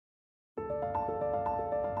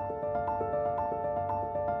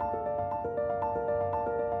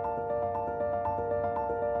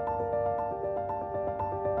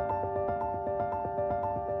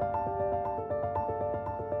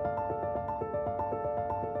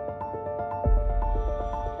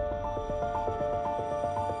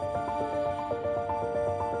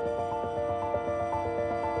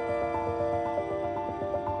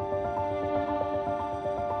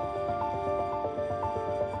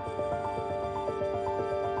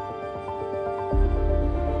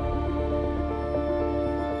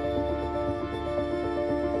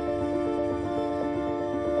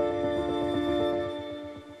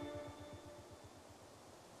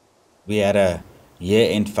We had a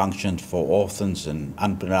year-end function for orphans and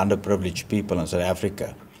underprivileged people in South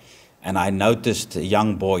Africa. And I noticed a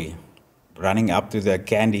young boy running up to the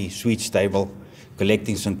candy sweets table,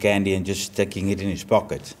 collecting some candy and just sticking it in his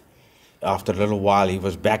pocket. After a little while, he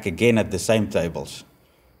was back again at the same tables,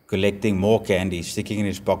 collecting more candy, sticking in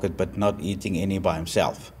his pocket, but not eating any by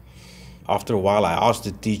himself. After a while, I asked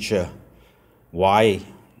the teacher, why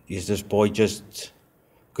is this boy just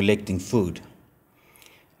collecting food?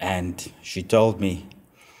 And she told me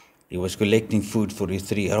he was collecting food for his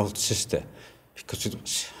 3-year-old sister because it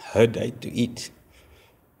was her day to eat.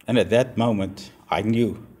 And at that moment, I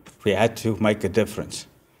knew we had to make a difference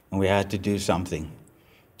and we had to do something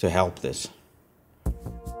to help this.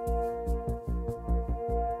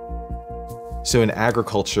 So in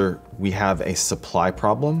agriculture, we have a supply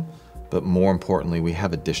problem, but more importantly, we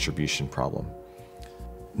have a distribution problem.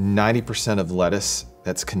 90% of lettuce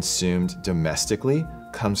that's consumed domestically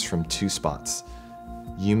comes from 2 spots,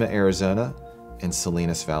 Yuma, Arizona, and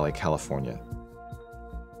Salinas Valley, California.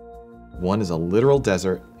 One is a literal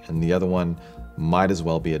desert, and the other one might as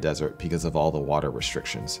well be a desert because of all the water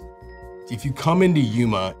restrictions. If you come into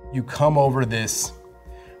Yuma, you come over this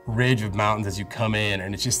ridge of mountains as you come in,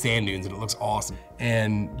 and it's just sand dunes, and it looks awesome.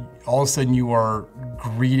 And all of a sudden you are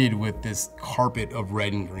greeted with this carpet of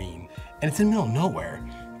red and green. And it's in the middle of nowhere,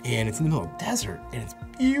 and it's in the middle of the desert, and it's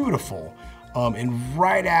beautiful. And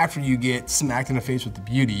right after you get smacked in the face with the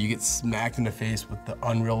beauty, you get smacked in the face with the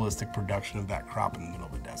unrealistic production of that crop in the middle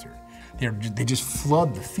of the desert. They just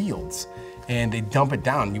flood the fields and they dump it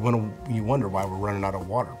down. You wonder why we're running out of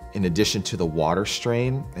water. In addition to the water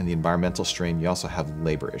strain and the environmental strain, you also have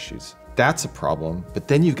labor issues. That's a problem, but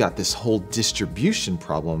then you've got this whole distribution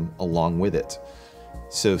problem along with it.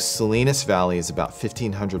 So Salinas Valley is about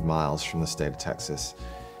 1,500 miles from the state of Texas.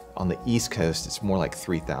 On the East Coast, it's more like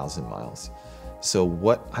 3,000 miles. So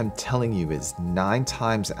what I'm telling you is 9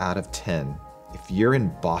 times out of 10, if you're in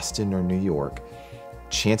Boston or New York,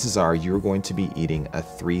 chances are you're going to be eating a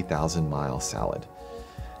 3,000-mile salad.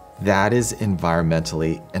 That is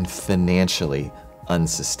environmentally and financially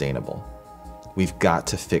unsustainable. We've got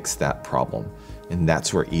to fix that problem, and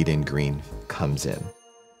that's where Eat in Green comes in.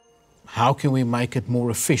 How can we make it more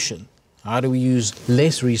efficient? How do we use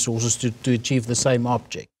less resources to achieve the same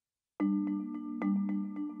object?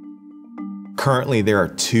 Currently, there are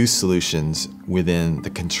 2 solutions within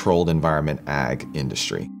the controlled environment ag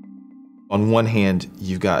industry. On one hand,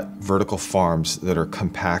 you've got vertical farms that are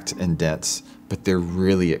compact and dense, but they're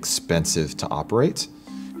really expensive to operate.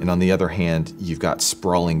 And on the other hand, you've got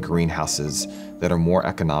sprawling greenhouses that are more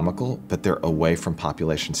economical, but they're away from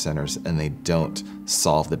population centers and they don't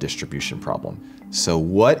solve the distribution problem. So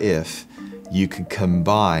what if you could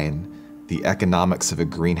combine the economics of a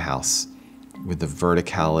greenhouse with the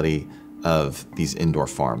verticality of these indoor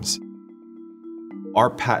farms?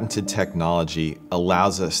 Our patented technology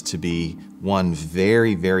allows us to be, one,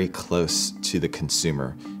 very, very close to the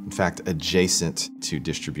consumer, in fact, adjacent to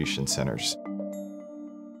distribution centers.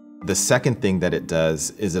 The second thing that it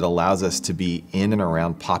does is it allows us to be in and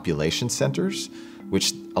around population centers,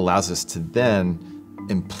 which allows us to then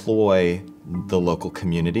employ the local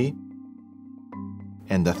community.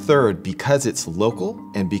 And the third, because it's local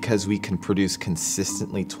and because we can produce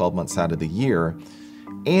consistently 12 months out of the year,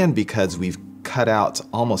 and because we've cut out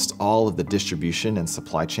almost all of the distribution and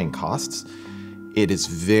supply chain costs, it is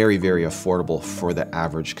very, very affordable for the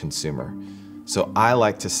average consumer. So I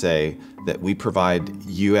like to say that we provide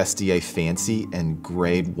USDA fancy and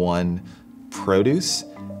grade 1 produce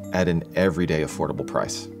at an everyday affordable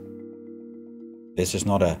price. This is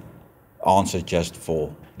not an answer just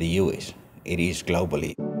for the US, it is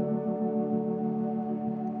globally.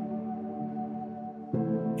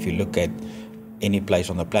 If you look at any place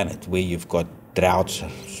on the planet where you've got droughts,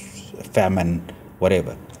 famine,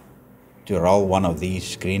 whatever, to roll one of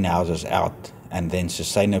these greenhouses out and then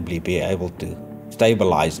sustainably be able to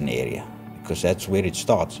stabilize an area, because that's where it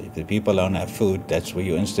starts. If the people don't have food, that's where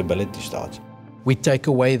your instability starts. We take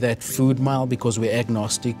away that food mile because we're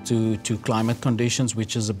agnostic to climate conditions,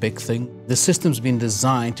 which is a big thing. The system's been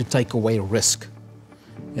designed to take away risk.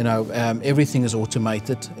 You know, everything is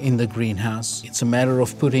automated in the greenhouse. It's a matter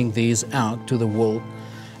of putting these out to the world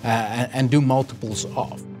and do multiples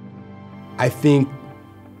of. I think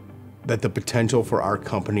that the potential for our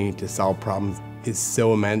company to solve problems is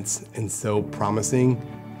so immense and so promising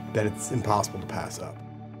that it's impossible to pass up.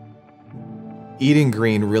 Eat in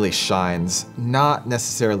Green really shines, not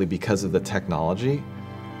necessarily because of the technology,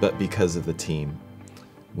 but because of the team.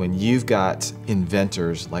 When you've got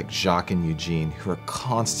inventors like Jacques and Eugene who are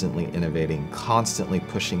constantly innovating, constantly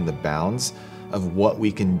pushing the bounds of what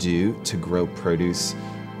we can do to grow produce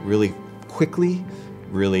really quickly,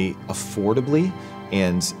 really affordably,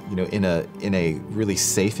 and in a really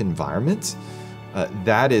safe environment,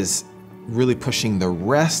 that is really pushing the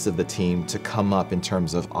rest of the team to come up in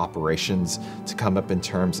terms of operations, to come up in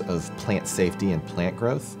terms of plant safety and plant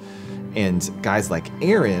growth. And guys like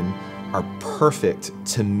Aaron are perfect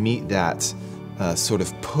to meet that sort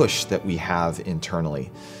of push that we have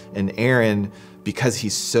internally. And Aaron, because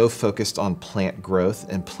he's so focused on plant growth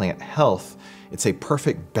and plant health, it's a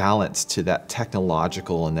perfect balance to that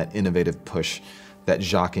technological and that innovative push that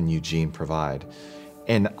Jacques and Eugene provide.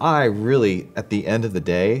 And I really, at the end of the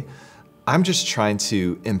day, I'm just trying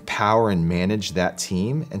to empower and manage that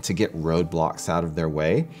team and to get roadblocks out of their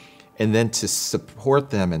way, and then to support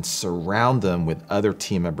them and surround them with other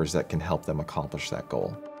team members that can help them accomplish that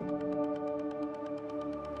goal.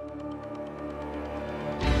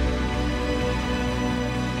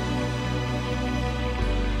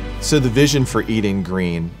 So the vision for Eating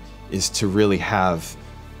Green is to really have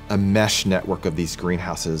a mesh network of these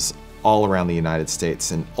greenhouses all around the United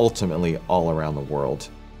States and ultimately all around the world.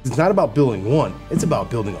 It's not about building one, it's about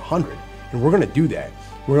building 100. And we're gonna do that.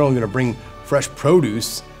 We're only gonna bring fresh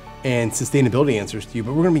produce and sustainability answers to you,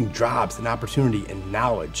 but we're gonna bring jobs and opportunity and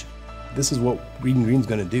knowledge. This is what Eating Green's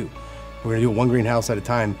gonna do. We're gonna do it one greenhouse at a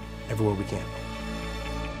time everywhere we can.